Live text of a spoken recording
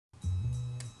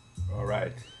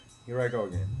Alright, here I go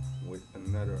again with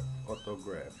another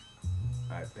autograph.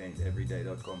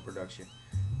 ipainteveryday.com production,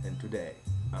 and today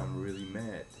I'm really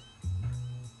mad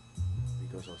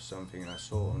because of something I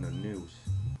saw on the news,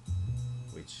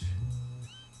 which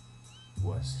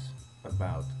was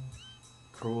about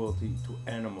cruelty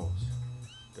to animals.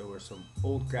 There were some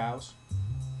old cows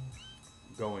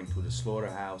going to the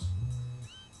slaughterhouse,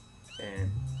 and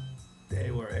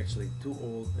they were actually too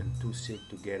old and too sick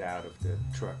to get out of the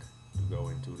truck to go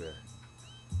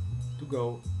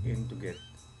in to get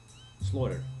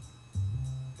slaughtered.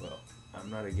 Well, I'm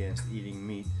not against eating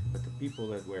meat, but the people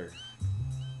that were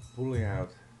pulling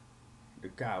out the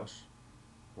cows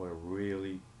were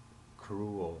really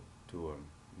cruel to them.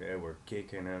 They were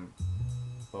kicking them,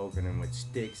 poking them with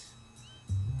sticks.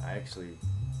 I actually,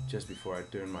 just before I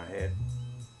turned my head,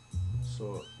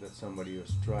 saw that somebody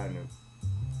was trying to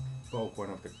poke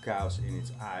one of the cows in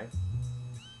its eye.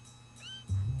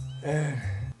 And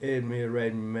it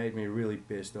made me really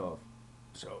pissed off.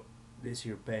 So this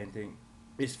here painting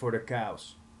is for the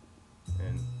cows.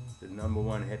 And the number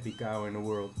one happy cow in the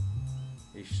world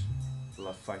is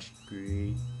La Vache qui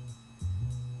rit.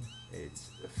 It's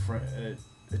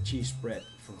a cheese spread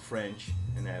from French,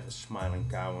 and I have a smiling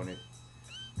cow on it.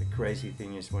 The crazy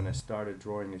thing is, when I started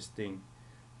drawing this thing,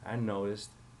 I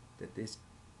noticed that this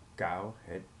cow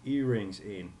had earrings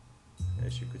in,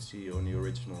 as you could see on the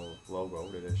original logo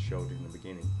that I showed in the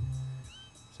beginning.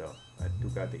 So I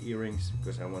took out the earrings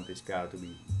because I want this cow to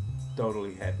be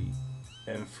totally happy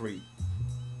and free.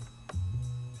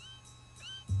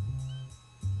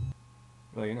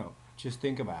 Well, just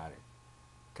think about it.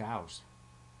 Cows,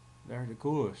 they're the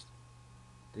coolest.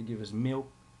 They give us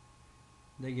milk,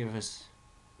 they give us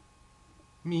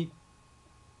meat,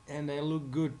 and they look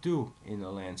good too in the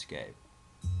landscape.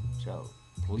 So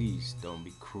please don't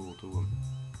be cruel to them.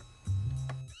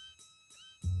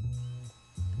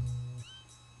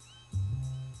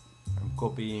 I'm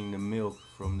copying the milk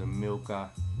from the Milka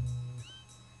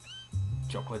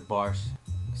chocolate bars,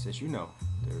 because as you know,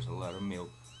 there's a lot of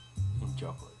milk in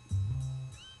chocolate.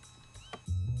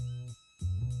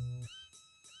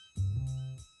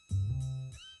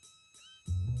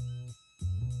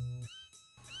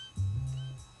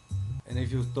 And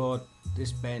if you thought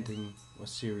this painting was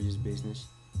serious business,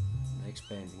 the next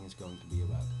painting is going to be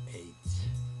about AIDS.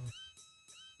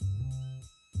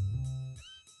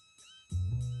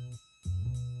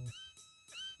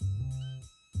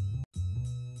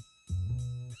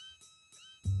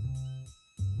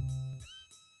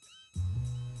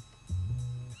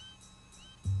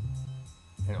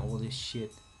 And all this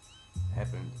shit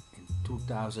happened in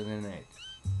 2008.